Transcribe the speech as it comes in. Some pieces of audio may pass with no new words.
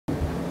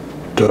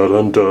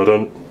Dun dun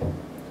dun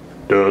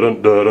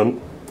dun dun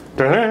dun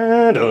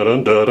dun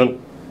dun dun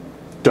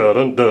dun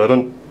dun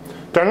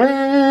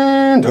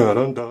dun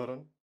dun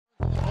dun.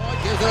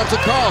 Gives it up to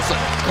Carlson.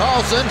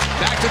 Carlson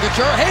back to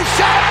Couture. His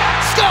shot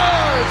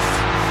scores.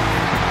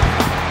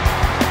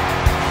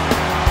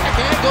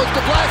 Again goes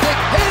to Vlasic.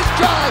 His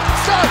drive.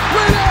 Shot.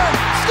 Rebound.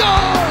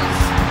 Scores.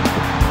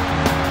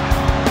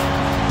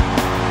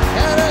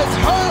 And it's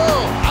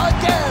hertl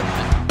again.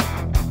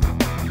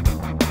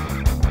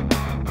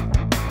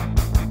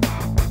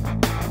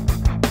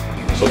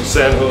 So the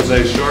San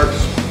Jose Sharks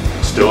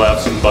still have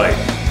some bite.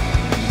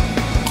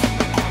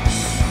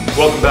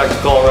 Welcome back to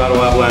Colorado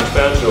Avalanche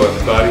Fan Show,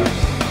 everybody.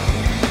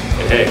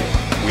 And hey,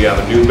 we have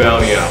a new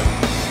bounty out.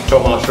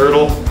 Tomas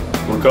Hertl,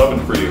 we're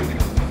coming for you.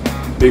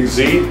 Big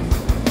Z,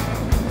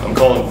 I'm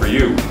calling for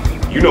you.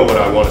 You know what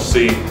I want to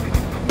see.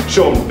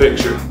 Show them the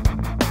picture.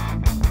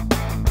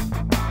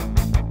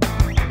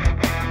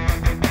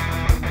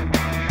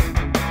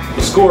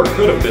 The score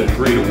could have been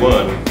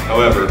 3-1.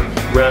 However,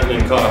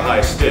 Rantanen caught a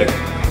high stick.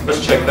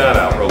 Let's check that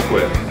out real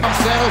quick.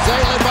 San Jose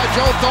led by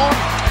Joe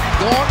Thornton.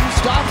 Thornton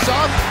stops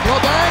up.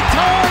 LeBang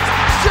turns,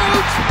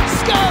 shoots,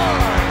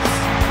 scores!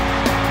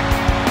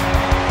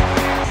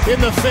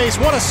 In the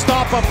face, what a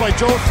stop up by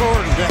Joe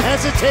Thornton. To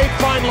hesitate,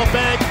 find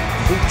LeBang,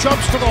 who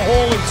jumps to the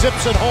hole and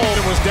zips it home.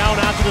 It was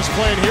down after this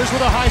play, and here's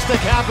where the high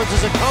stick happens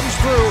as it comes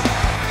through.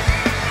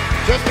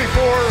 Just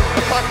before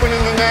the puck went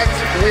in the net,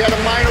 we had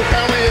a minor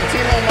penalty of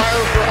Timo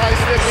Meier for high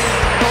sticking,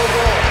 no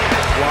goal.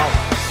 Wow.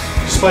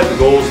 Despite the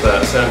goals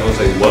that San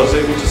Jose was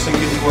able to sink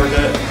into our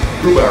net,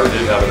 Grubauer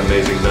did have an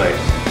amazing night.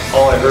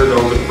 All I heard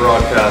over the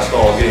broadcast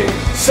all game,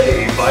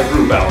 saved by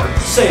Grubauer,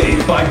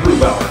 saved by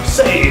Grubauer,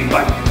 saved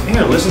by...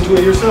 Man, listen to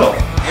it yourself.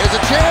 Here's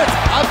a chance,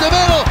 up the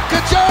middle,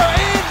 Couture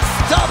in,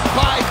 stopped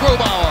by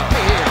Grubauer.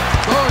 Here,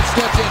 Burns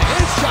steps in,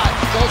 his shot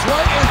goes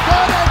right in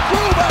front, and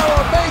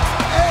Grubauer makes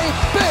a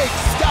big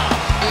stop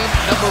in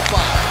number 5.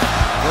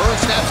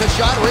 Burns snaps a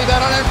shot,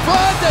 rebound on in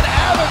front, and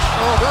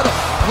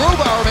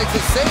Grubauer makes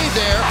a save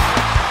there.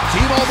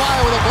 Timo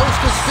Meier with a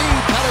burst of speed,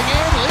 cutting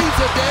in, leaves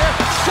it there,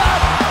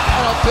 shot,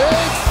 and a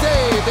big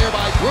save there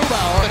by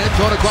Grubauer, and it's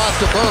thrown across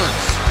to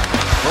Burns.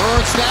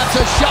 Burns snaps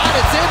a shot,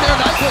 it's in there,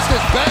 Nyquist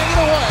is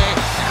banging away.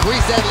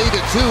 Increase that lead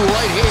to 2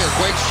 right here.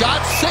 Great shot,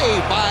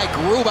 saved by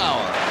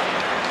Grubauer.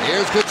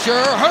 Here's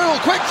Couture,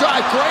 Hertl, quick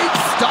drive, great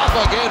stop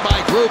again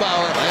by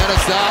Grubauer.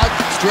 Landeskog,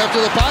 stripped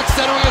to the puck,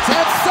 centering its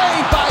head,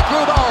 saved by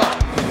Grubauer.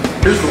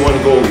 Here's the one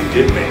goal we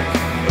did make.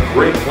 A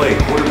great play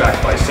quarterbacked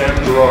by Sam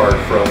Girard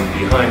from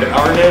behind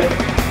our net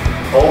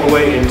all the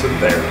way into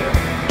their net.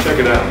 Check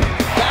it out.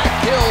 Back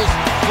kills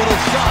for the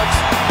Sharks.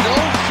 No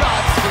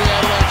shots for the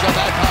Avalanche on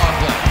that power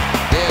play.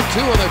 They had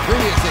 2 on their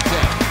previous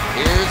attempt.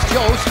 Here's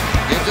Jost,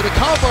 gives it a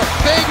cover.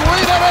 Big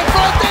rebound in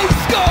front, they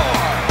score!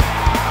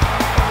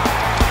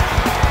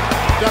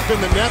 Up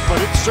in the net, but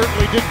it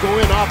certainly did go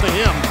in off of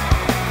him.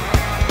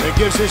 It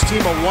gives his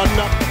team a 1-0.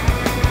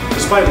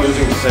 Despite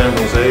losing to San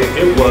Jose,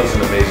 it was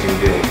an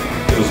amazing game.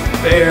 It was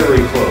very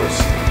close,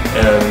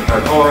 and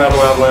our Colorado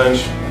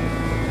Avalanche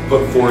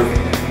put forth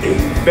a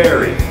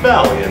very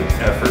valiant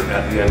effort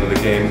at the end of the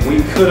game.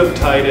 We could have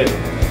tied it.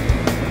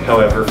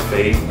 However,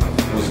 fate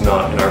was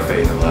not in our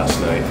favor last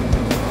night.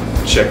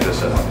 Check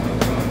this out.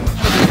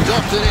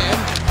 Dumped it in.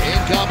 In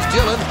comes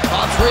Dylan.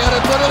 Pops free out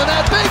in front of the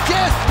net. Big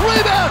chance.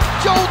 Rebound.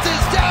 Jones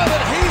is down,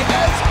 and he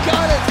has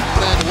got it.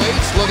 Then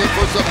waits, looking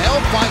for some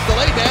help. Finds the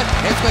late man.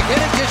 It's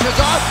McKinnon.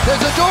 Dishes off. There's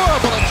a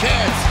durable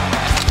chance.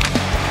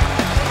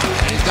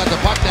 He's got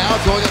the puck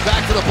now, throwing it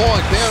back to the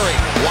point. Barry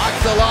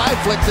walks the line,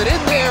 flicks it in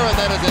there, and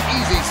that is an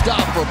easy stop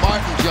for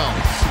Martin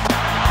Jones.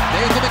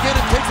 Nathan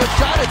McKinnon takes a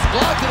shot, it's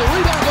blocked, and the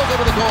rebound goes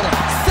over the corner.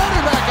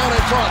 Center back out in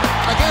front.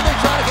 Again, they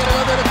try to get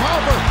another to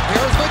Crawford.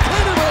 Here's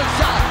McKinnon with a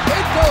shot.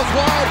 It goes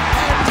wide,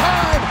 and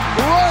time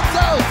runs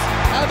out,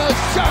 and the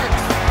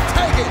Sharks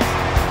take it.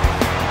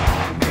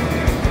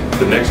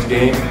 The next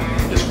game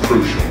is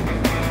crucial.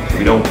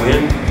 If we don't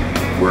win,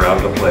 we're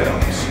out of the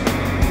playoffs.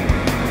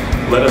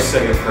 Let us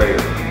say a prayer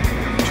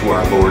to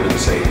our Lord and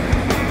Savior.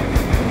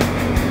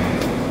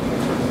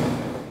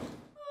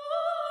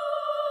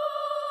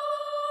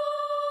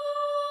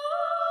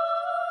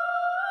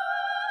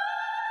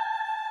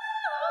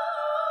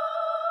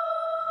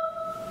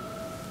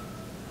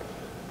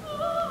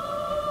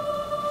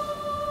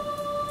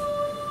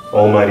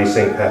 Almighty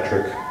St.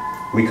 Patrick,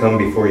 we come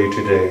before you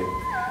today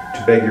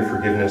to beg your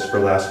forgiveness for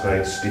last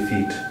night's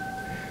defeat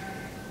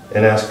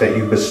and ask that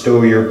you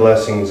bestow your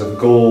blessings of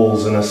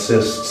goals and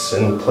assists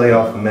and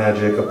playoff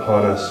magic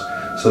upon us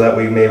so that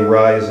we may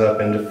rise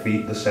up and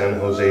defeat the San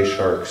Jose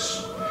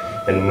Sharks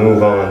and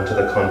move on to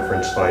the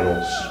conference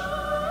finals.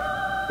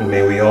 And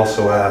may we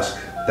also ask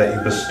that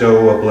you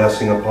bestow a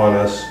blessing upon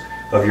us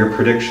of your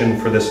prediction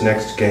for this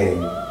next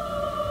game.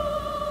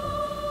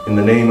 In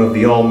the name of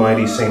the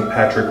Almighty St.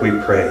 Patrick we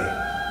pray.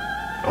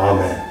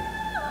 Amen.